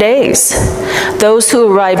long days. Those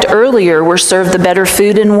who arrived earlier were served the better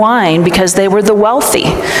food and wine because they were the wealthy.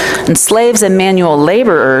 And slaves and manual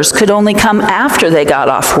laborers could only come after they got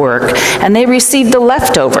off work, and they received the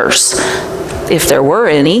leftovers, if there were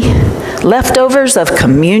any, leftovers of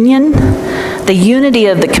communion. The unity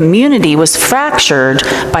of the community was fractured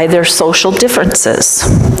by their social differences.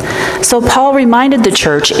 So Paul reminded the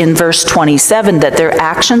church in verse 27 that their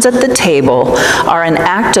actions at the table are an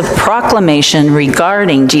act of proclamation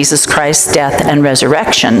regarding Jesus Christ's death and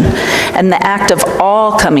resurrection, and the act of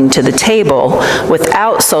all coming to the table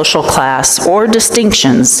without social class or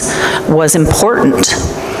distinctions was important.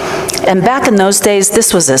 And back in those days,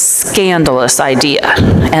 this was a scandalous idea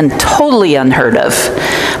and totally unheard of,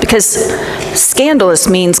 because scandalous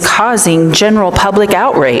means causing general public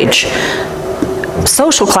outrage.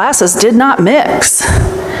 Social classes did not mix.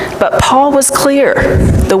 But Paul was clear.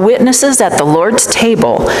 The witnesses at the Lord's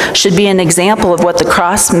table should be an example of what the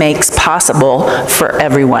cross makes possible for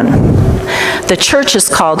everyone. The church is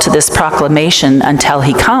called to this proclamation until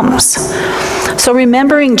he comes. So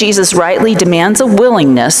remembering Jesus rightly demands a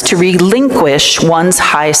willingness to relinquish one's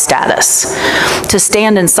high status, to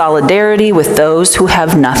stand in solidarity with those who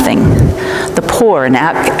have nothing, the poor and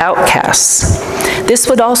outcasts. This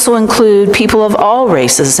would also include people of all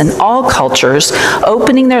races and all cultures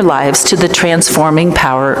opening their lives to the transforming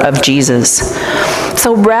power of Jesus.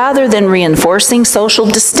 So rather than reinforcing social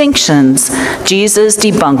distinctions, Jesus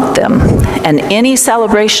debunked them. And any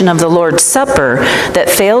celebration of the Lord's Supper that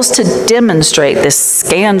fails to demonstrate this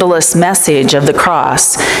scandalous message of the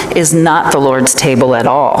cross is not the Lord's table at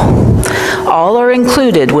all. All are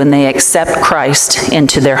included when they accept Christ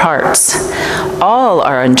into their hearts. All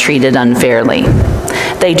are untreated unfairly.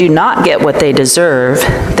 They do not get what they deserve,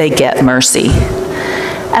 they get mercy.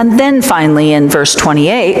 And then finally in verse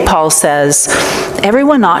 28, Paul says,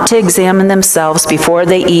 everyone ought to examine themselves before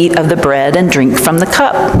they eat of the bread and drink from the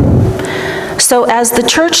cup. So as the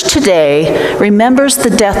church today remembers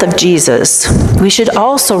the death of Jesus, we should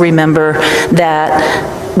also remember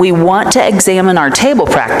that we want to examine our table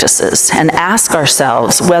practices and ask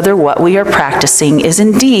ourselves whether what we are practicing is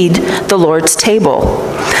indeed the Lord's table,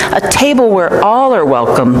 a table where all are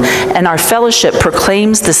welcome and our fellowship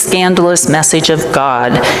proclaims the scandalous message of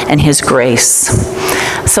God and His grace.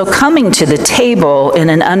 So coming to the table in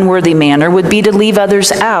an unworthy manner would be to leave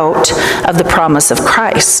others out of the promise of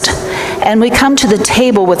Christ. And we come to the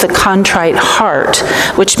table with a contrite heart,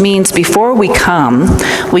 which means before we come,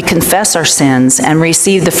 we confess our sins and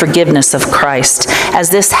receive the forgiveness of Christ,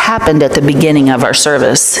 as this happened at the beginning of our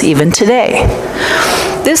service, even today.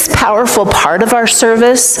 This powerful part of our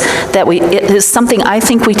service it is something I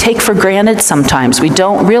think we take for granted sometimes. We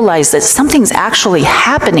don't realize that something's actually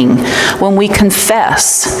happening when we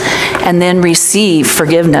confess and then receive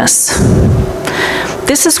forgiveness.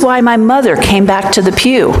 This is why my mother came back to the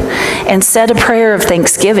pew and said a prayer of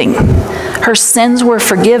thanksgiving. Her sins were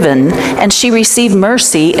forgiven, and she received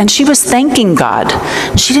mercy, and she was thanking God.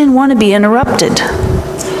 She didn't want to be interrupted.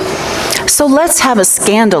 So let's have a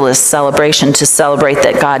scandalous celebration to celebrate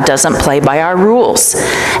that God doesn't play by our rules.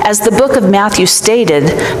 As the book of Matthew stated,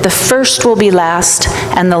 the first will be last,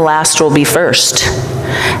 and the last will be first.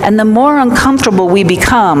 And the more uncomfortable we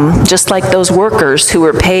become, just like those workers who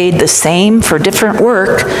were paid the same for different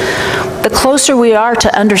work, the closer we are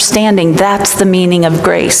to understanding that's the meaning of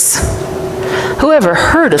grace. Who ever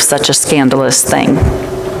heard of such a scandalous thing?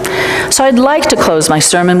 So I'd like to close my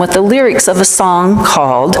sermon with the lyrics of a song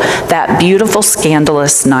called That Beautiful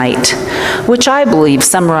Scandalous Night, which I believe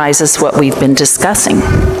summarizes what we've been discussing.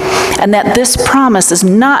 And that this promise is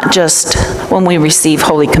not just when we receive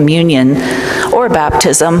Holy Communion or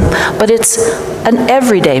baptism, but it's an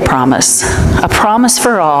everyday promise, a promise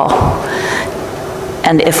for all.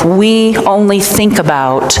 And if we only think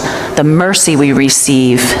about the mercy we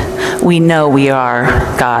receive, we know we are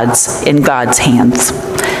in God's hands.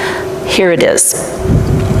 Here it is.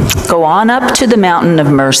 Go on up to the mountain of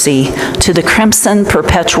mercy, to the crimson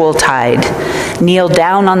perpetual tide. Kneel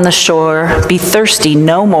down on the shore, be thirsty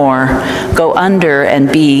no more. Go under and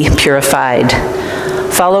be purified.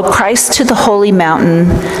 Follow Christ to the holy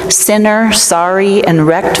mountain, sinner, sorry, and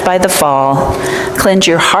wrecked by the fall. Cleanse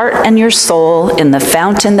your heart and your soul in the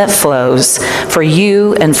fountain that flows, for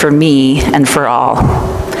you and for me and for all.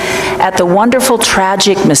 At the wonderful,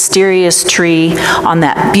 tragic, mysterious tree, on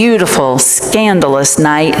that beautiful, scandalous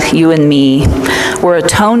night, you and me were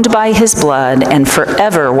atoned by his blood and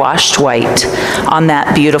forever washed white on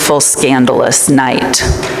that beautiful, scandalous night.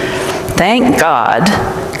 Thank God,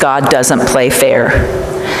 God doesn't play fair.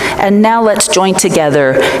 And now let's join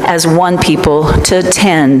together as one people to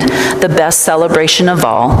attend the best celebration of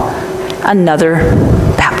all, another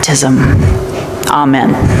baptism.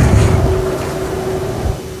 Amen.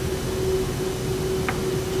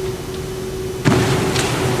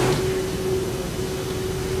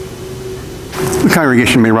 The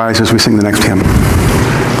congregation may rise as we sing the next hymn.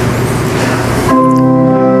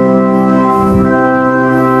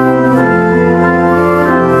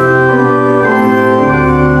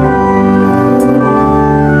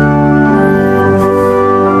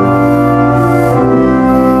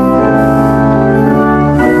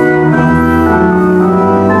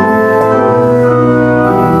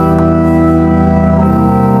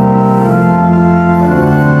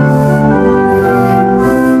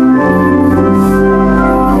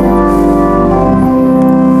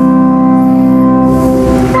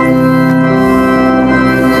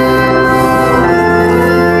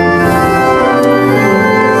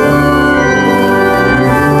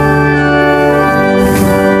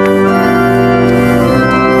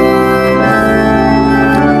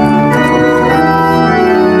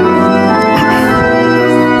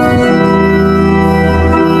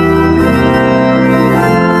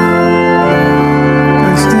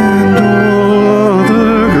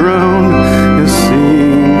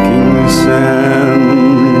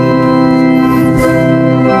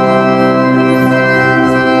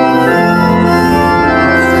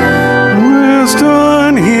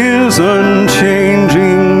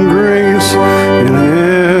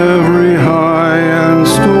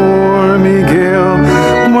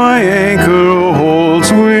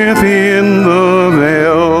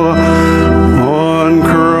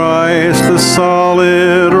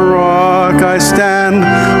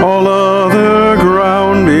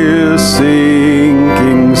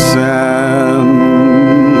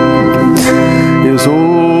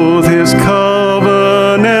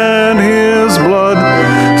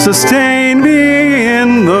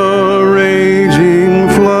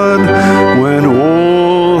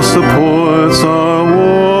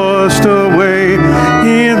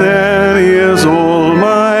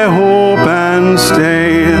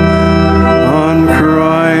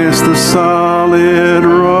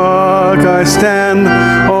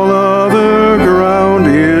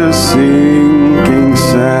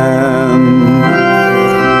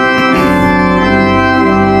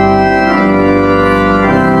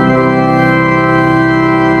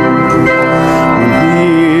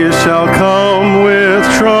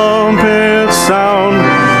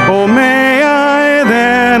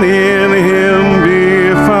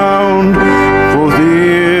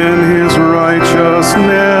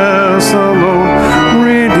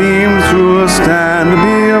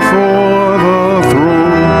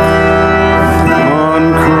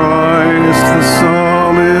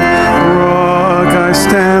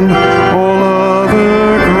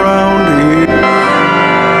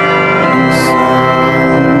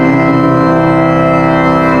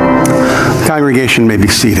 May be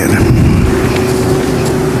seated.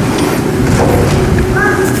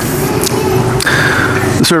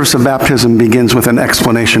 The service of baptism begins with an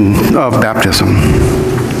explanation of baptism.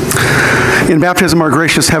 In baptism, our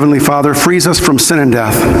gracious Heavenly Father frees us from sin and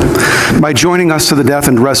death by joining us to the death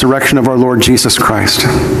and resurrection of our Lord Jesus Christ.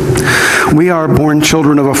 We are born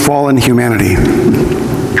children of a fallen humanity.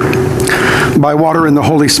 By water and the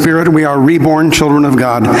Holy Spirit, we are reborn children of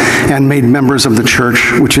God and made members of the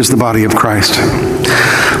church, which is the body of Christ.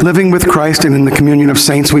 Living with Christ and in the communion of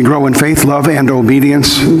saints, we grow in faith, love, and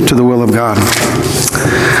obedience to the will of God.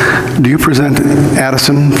 Do you present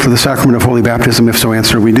Addison for the sacrament of holy baptism? If so,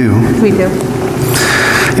 answer, we do. We do.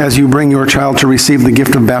 As you bring your child to receive the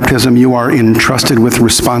gift of baptism, you are entrusted with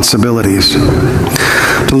responsibilities.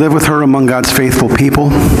 to live with her among God's faithful people,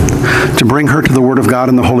 to bring her to the Word of God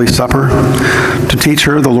in the Holy Supper, to teach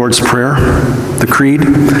her the Lord's Prayer, the Creed,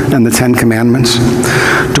 and the Ten Commandments,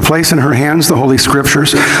 to place in her hands the Holy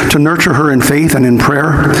Scriptures, to nurture her in faith and in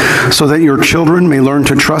prayer, so that your children may learn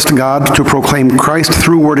to trust God, to proclaim Christ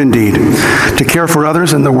through word and deed, to care for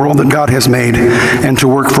others in the world that God has made, and to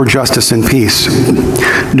work for justice and peace.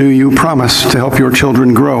 Do you promise to help your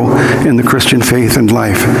children grow in the Christian faith and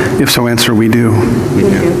life? If so, answer, we do. We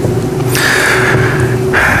do.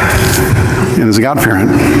 And as a God-parent,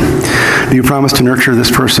 do you promise to nurture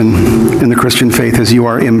this person in the Christian faith as you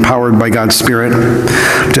are empowered by God's Spirit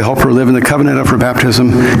to help her live in the covenant of her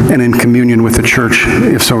baptism and in communion with the church?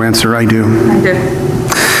 If so, answer, I do. I do.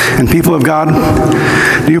 And people of God,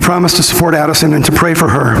 do you promise to support Addison and to pray for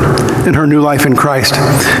her in her new life in Christ?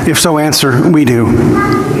 If so, answer, we do.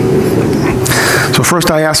 So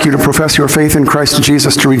first I ask you to profess your faith in Christ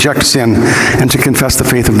Jesus, to reject sin, and to confess the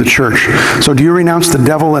faith of the church. So do you renounce the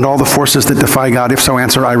devil and all the forces that defy God? If so,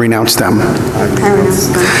 answer, I renounce them. I renounce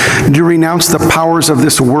them. Do you renounce the powers of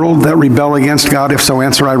this world that rebel against God? If so,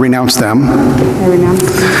 answer, I renounce them. I renounce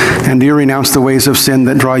them. And do you renounce the ways of sin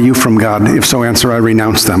that draw you from God? If so, answer, I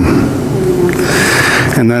renounce them.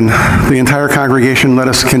 And then the entire congregation, let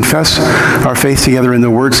us confess our faith together in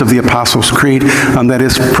the words of the Apostles' Creed that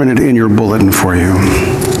is printed in your bulletin for you.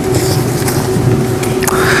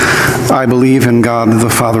 I believe in God, the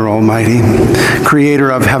Father Almighty,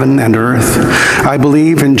 creator of heaven and earth. I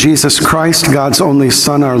believe in Jesus Christ, God's only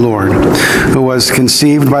Son, our Lord, who was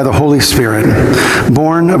conceived by the Holy Spirit,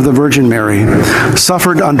 born of the Virgin Mary,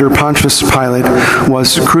 suffered under Pontius Pilate,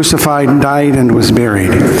 was crucified, died, and was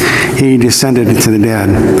buried. He descended to the dead.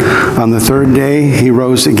 On the third day, he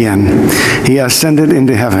rose again. He ascended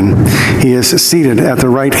into heaven. He is seated at the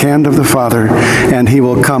right hand of the Father, and he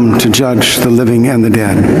will come to judge the living and the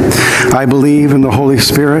dead. I believe in the Holy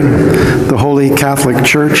Spirit, the Holy Catholic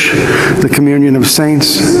Church, the communion of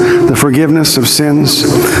saints, the forgiveness of sins,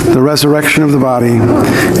 the resurrection of the body,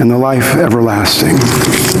 and the life everlasting.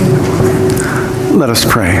 Let us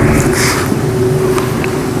pray.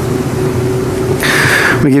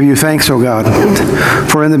 We give you thanks, O God,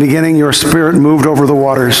 for in the beginning your Spirit moved over the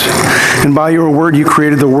waters, and by your word you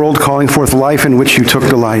created the world, calling forth life in which you took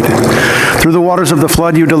delight. Through the waters of the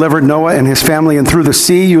flood you delivered Noah and his family, and through the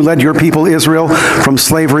sea you led your people Israel from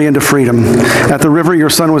slavery into freedom. At the river your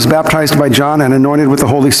Son was baptized by John and anointed with the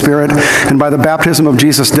Holy Spirit, and by the baptism of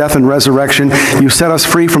Jesus' death and resurrection you set us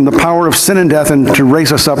free from the power of sin and death, and to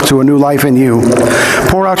raise us up to a new life in you.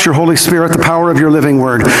 Pour out your Holy Spirit, the power of your living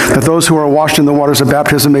word, that those who are washed in the waters of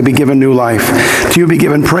baptism may be given new life. To you be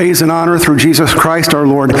given praise and honor through Jesus Christ our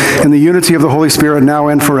Lord, in the unity of the Holy Spirit, now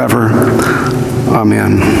and forever.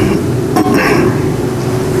 Amen.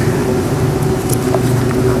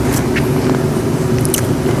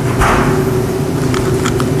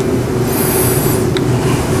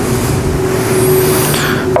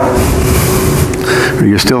 Are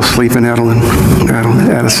you still sleeping, Addison?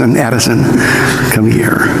 Come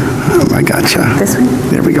here. Oh, I gotcha. This way?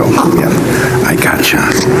 There we go. Yeah, I gotcha.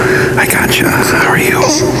 How are you?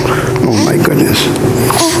 Oh my goodness.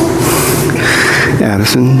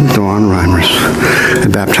 Addison Dawn Remmers, I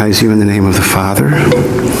baptize you in the name of the Father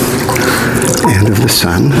and of the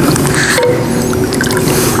Son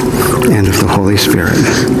and of the Holy Spirit.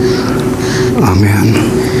 Amen.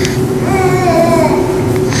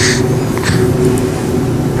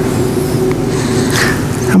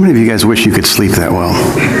 How many of you guys wish you could sleep that well?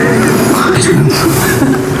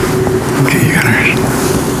 Okay, you got her.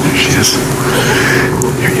 There she is.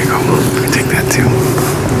 Here you go. Take that too.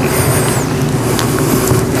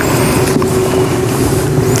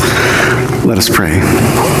 Let us pray.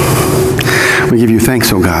 We give you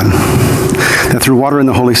thanks, O God, that through water and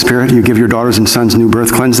the Holy Spirit you give your daughters and sons new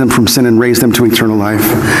birth, cleanse them from sin, and raise them to eternal life.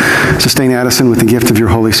 Sustain Addison with the gift of your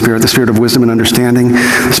Holy Spirit, the spirit of wisdom and understanding,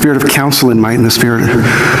 the spirit of counsel and might, and the spirit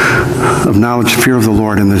of knowledge, fear of the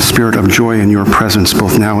Lord, and the spirit of joy in your presence,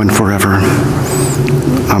 both now and forever.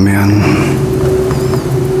 Amen.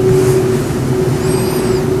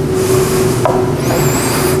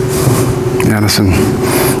 Addison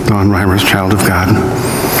Dawn Remmers, child of God,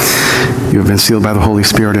 you have been sealed by the Holy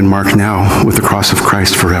Spirit and marked now with the cross of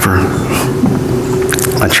Christ forever.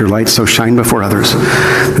 Let your light so shine before others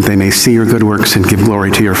that they may see your good works and give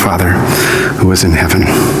glory to your Father who is in heaven.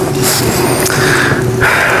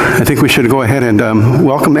 I think we should go ahead and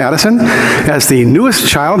welcome Addison as the newest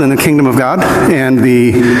child in the kingdom of God and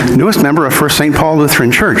the newest member of First St. Paul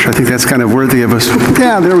Lutheran Church. I think that's kind of worthy of us.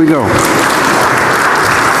 Yeah, there we go.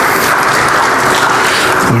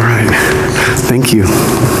 All right. Thank you.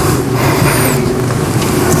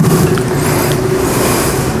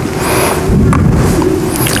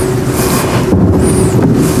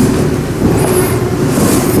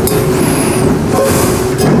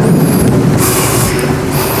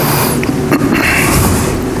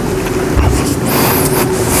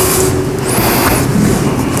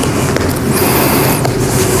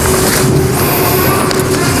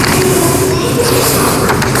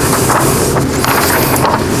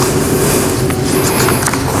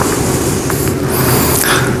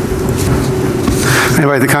 I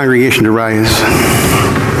invite the congregation to rise.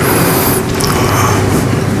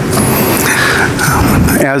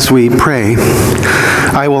 As we pray,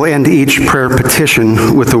 I will end each prayer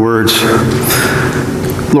petition with the words,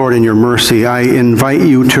 Lord, in your mercy, I invite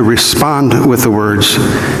you to respond with the words,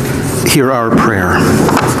 hear our prayer.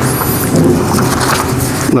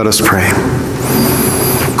 Let us pray.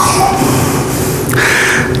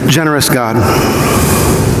 Generous God,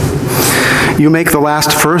 you make the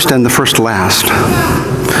last first and the first last.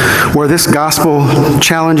 Where this gospel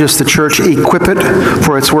challenges the church, equip it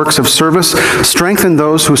for its works of service. Strengthen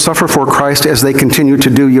those who suffer for Christ as they continue to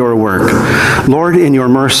do your work. Lord, in your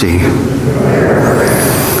mercy,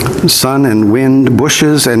 sun and wind,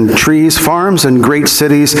 bushes and trees, farms and great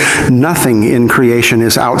cities, nothing in creation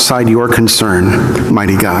is outside your concern,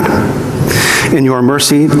 mighty God. In your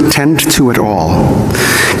mercy, tend to it all.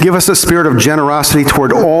 Give us a spirit of generosity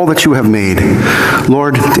toward all that you have made.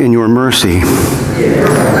 Lord, in your mercy,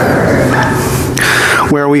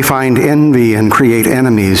 where we find envy and create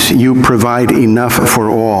enemies, you provide enough for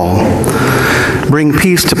all. Bring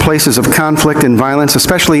peace to places of conflict and violence,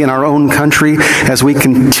 especially in our own country, as we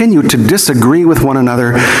continue to disagree with one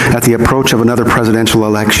another at the approach of another presidential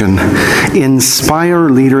election. Inspire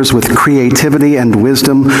leaders with creativity and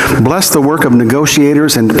wisdom. Bless the work of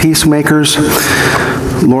negotiators and peacemakers.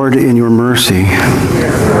 Lord, in your mercy,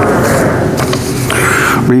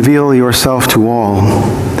 reveal yourself to all,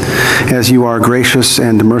 as you are gracious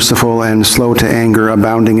and merciful and slow to anger,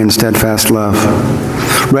 abounding in steadfast love,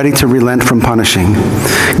 ready to relent from punishing.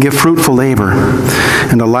 Give fruitful labor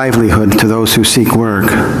and a livelihood to those who seek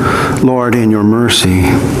work. Lord, in your mercy,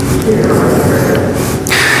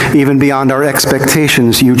 even beyond our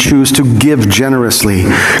expectations, you choose to give generously.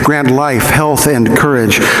 Grant life, health, and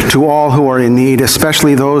courage to all who are in need,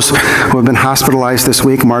 especially those who have been hospitalized this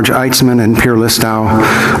week, Marge Eitzman and Pierre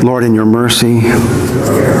Listow. Lord, in your mercy,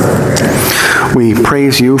 we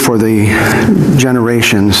praise you for the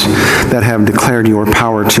generations that have declared your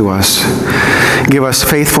power to us. Give us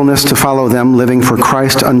faithfulness to follow them, living for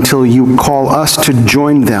Christ until you call us to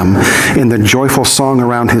join them in the joyful song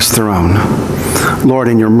around his throne. Lord,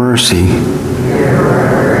 in your mercy,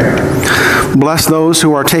 bless those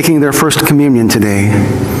who are taking their first communion today.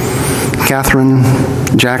 Catherine,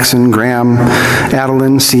 Jackson, Graham,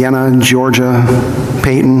 Adeline, Sienna, Georgia,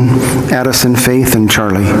 Peyton, Addison, Faith, and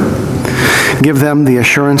Charlie. Give them the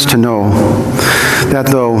assurance to know that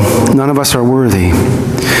though none of us are worthy,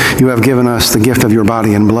 you have given us the gift of your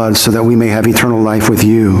body and blood so that we may have eternal life with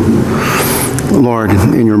you. Lord,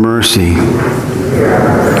 in your mercy,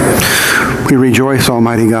 we rejoice,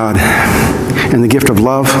 Almighty God, in the gift of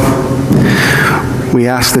love. We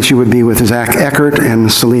ask that you would be with Zach Eckert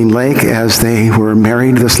and Celine Lake as they were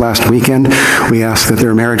married this last weekend. We ask that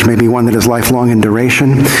their marriage may be one that is lifelong in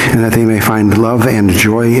duration and that they may find love and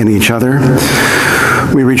joy in each other.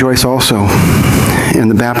 We rejoice also in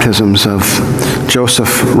the baptisms of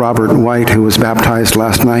Joseph Robert White, who was baptized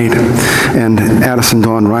last night, and Addison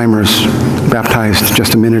Dawn Remmers, baptized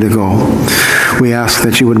just a minute ago. We ask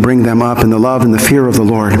that you would bring them up in the love and the fear of the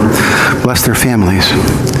Lord. Bless their families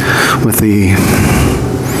with the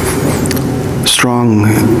strong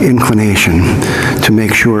inclination to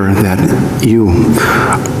make sure that you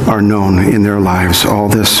are known in their lives. All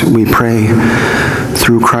this we pray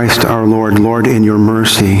through Christ our Lord. Lord, in your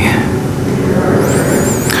mercy,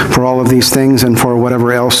 for all of these things and for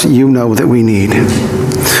whatever else you know that we need,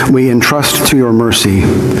 we entrust to your mercy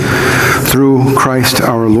through Christ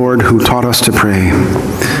our Lord, who taught us to pray,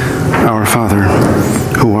 Our Father,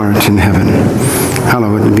 who art in heaven,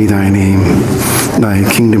 hallowed be thy name. Thy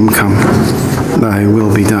kingdom come, thy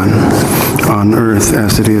will be done, on earth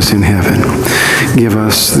as it is in heaven. Give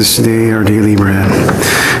us this day our daily bread,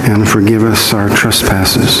 and forgive us our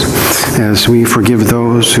trespasses, as we forgive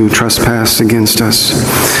those who trespass against us.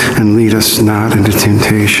 And lead us not into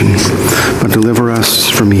temptation, but deliver us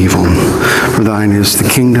from evil. For thine is the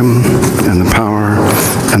kingdom, and the power,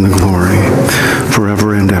 and the glory,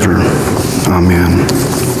 forever and ever. Amen.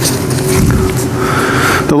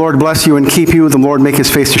 The Lord bless you and keep you. The Lord make his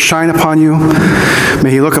face to shine upon you.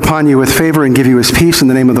 May he look upon you with favor and give you his peace, in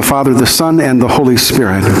the name of the Father, the Son, and the Holy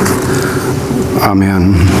Spirit.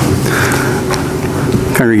 Amen.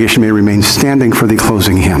 Congregation may remain standing for the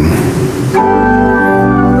closing hymn.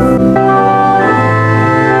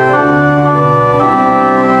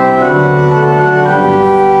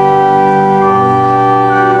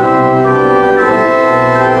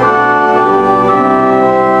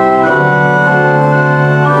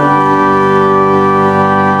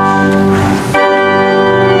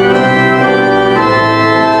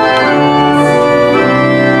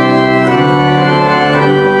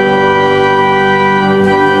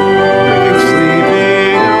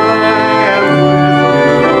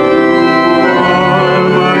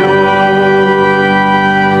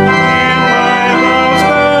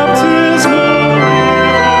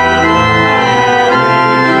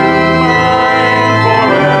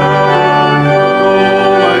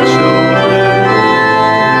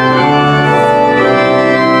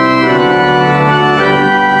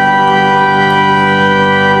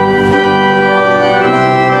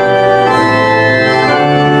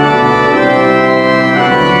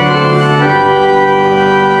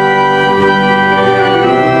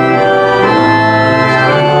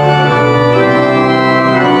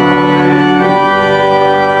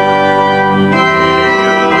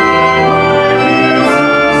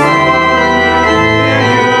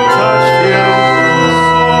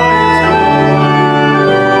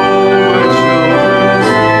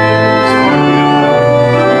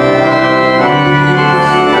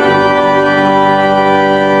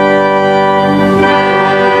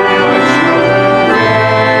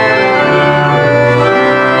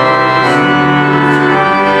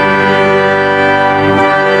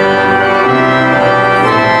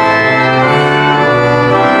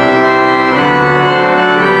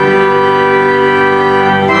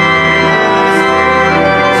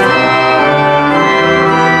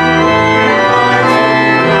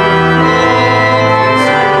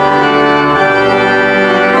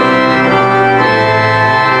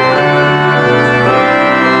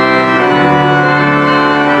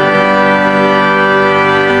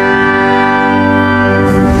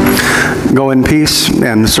 Go in peace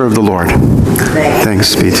and serve the Lord.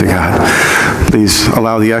 Thanks be to God. Please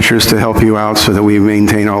allow the ushers to help you out so that we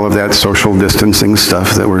maintain all of that social distancing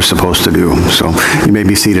stuff that we're supposed to do. So you may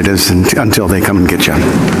be seated until they come and get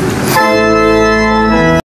you.